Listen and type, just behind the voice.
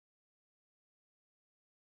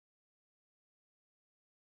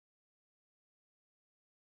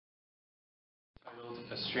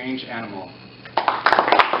entitled A Strange Animal.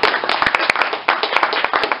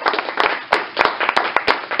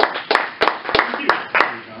 Thank you.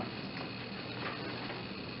 Thank you, John.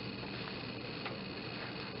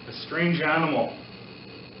 A strange animal.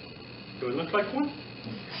 Do I look like one?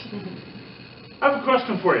 I have a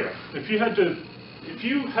question for you. If you had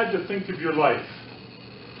to think of your life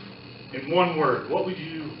in one word,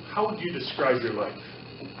 how would you describe your life?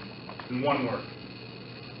 In one word.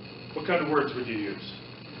 What kind of words would you use?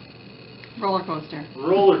 Roller coaster.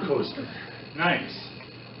 Roller coaster. Nice.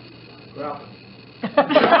 Grappling.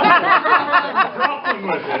 Grappling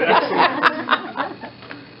with it. Excellent.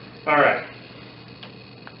 All right.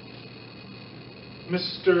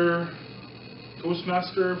 Mr.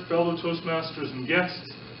 Toastmaster, fellow Toastmasters and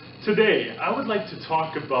guests, today I would like to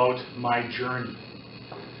talk about my journey.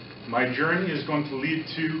 My journey is going to lead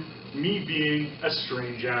to me being a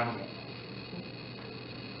strange animal.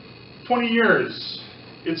 20 years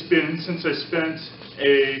it's been since I spent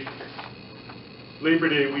a Labor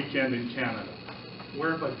Day weekend in Canada.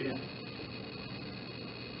 Where have I been?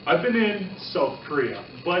 I've been in South Korea,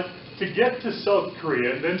 but to get to South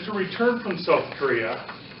Korea and then to return from South Korea,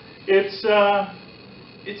 it's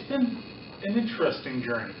been an interesting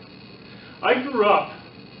journey. I grew up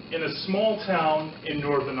in a small town in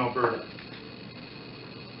northern Alberta.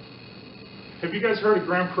 Have you guys heard of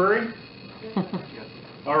Grand Prairie?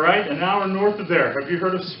 All right, an hour north of there. Have you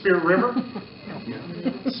heard of Spear River?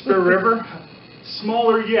 Spear River.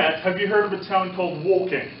 Smaller yet, have you heard of a town called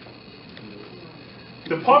Woking?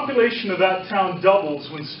 The population of that town doubles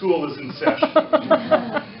when school is in session.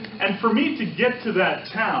 And for me to get to that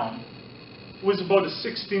town was about a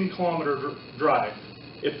 16-kilometer drive.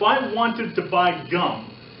 If I wanted to buy gum,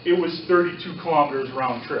 it was 32 kilometers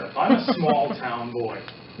round trip. I'm a small town boy.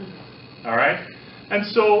 All right? And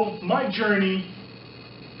so my journey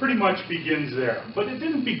pretty much begins there. But it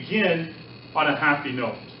didn't begin on a happy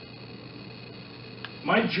note.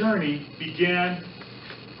 My journey began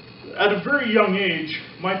at a very young age.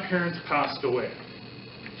 My parents passed away.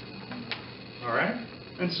 All right?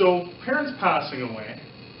 And so parents passing away,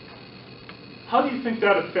 how do you think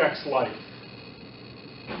that affects life?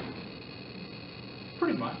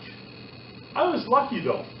 Pretty much. I was lucky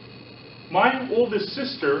though. My oldest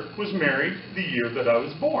sister was married the year that I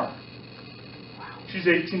was born. She's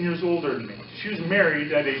 18 years older than me. She was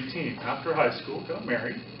married at 18. After high school, got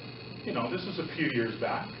married. You know, this was a few years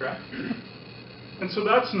back, correct? And so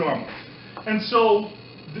that's normal. And so,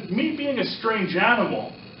 me being a strange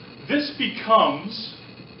animal, this becomes,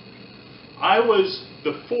 I was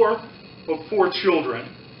the fourth of 4 children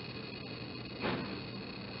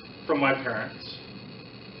from my parents.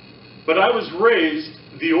 But I was raised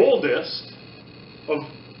the oldest of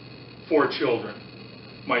 4 children.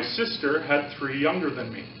 My sister had 3 younger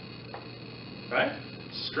than me. Right?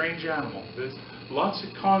 Strange animal. There's lots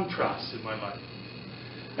of contrasts in my life.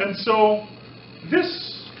 And so,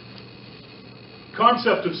 this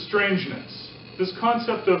concept of strangeness, this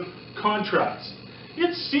concept of contrast,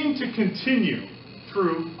 it seemed to continue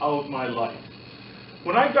throughout my life.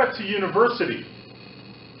 When I got to university,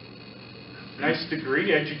 nice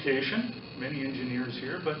degree, education, many engineers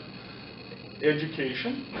here, but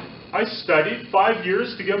education. I studied 5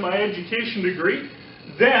 years to get my education degree,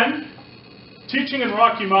 then teaching in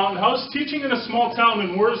Rocky Mountain House, teaching in a small town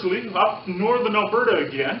in Worsley, up northern Alberta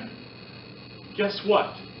again. Guess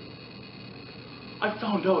what? I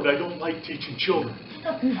found out I don't like teaching children.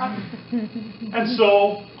 And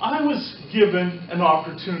so I was given an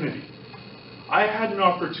opportunity. I had an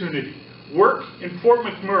opportunity. Work in Fort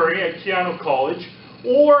McMurray at Keanu College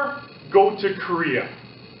or go to Korea.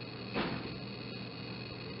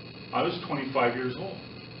 I was 25 years old.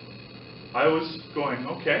 I was going,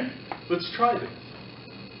 okay, let's try this.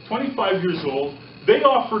 25 years old, they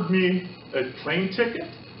offered me a plane ticket,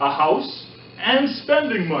 a house, and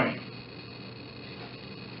spending money.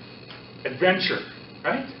 Adventure,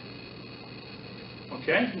 right?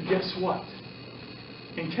 Okay, and guess what?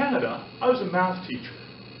 In Canada, I was a math teacher.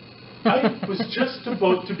 I was just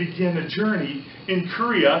about to begin a journey in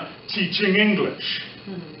Korea teaching English.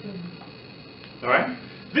 All right?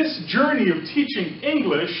 This journey of teaching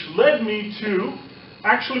English led me to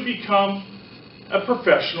actually become a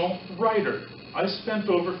professional writer. I spent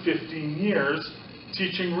over 15 years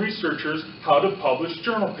teaching researchers how to publish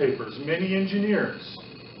journal papers, many engineers.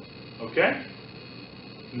 Okay?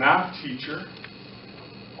 Math teacher.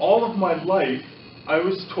 All of my life, I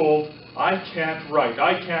was told, I can't write.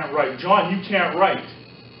 I can't write. John, you can't write.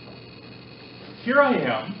 Here I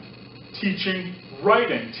am teaching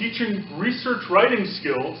writing, teaching research writing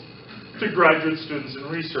skills to graduate students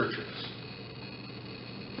and researchers.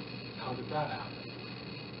 How did that happen?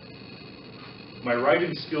 my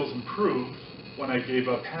writing skills improved when I gave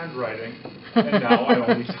up handwriting, and now I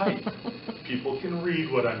only type. People can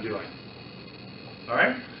read what I'm doing. All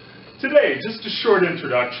right? Today, just a short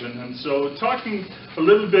introduction, and so talking a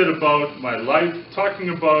little bit about my life, talking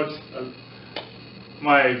about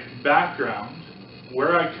my background,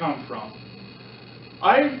 where I come from.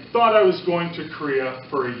 I thought I was going to Korea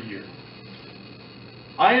for a year.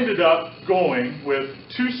 I ended up going with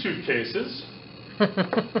 2 suitcases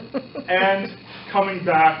and coming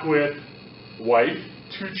back with wife,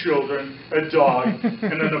 2 children, a dog,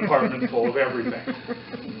 and an apartment full of everything.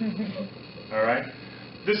 All right?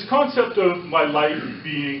 This concept of my life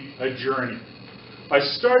being a journey. I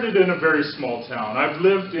started in a very small town. I've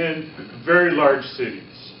lived in very large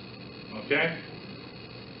cities. Okay?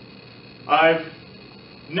 I've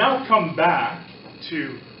now come back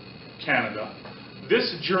to Canada.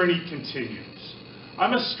 This journey continues.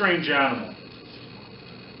 I'm a strange animal.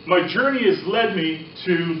 My journey has led me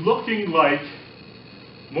to looking like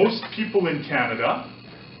most people in Canada.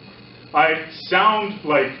 I sound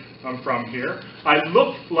like I'm from here. I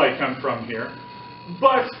look like I'm from here.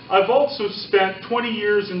 But I've also spent 20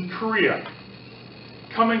 years in Korea.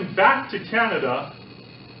 Coming back to Canada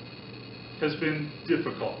has been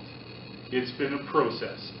difficult. It's been a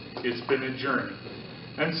process. It's been a journey.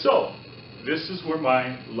 And so, this is where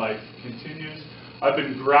my life continues. I've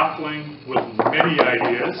been grappling with many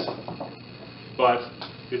ideas, but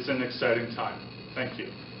it's an exciting time. Thank you.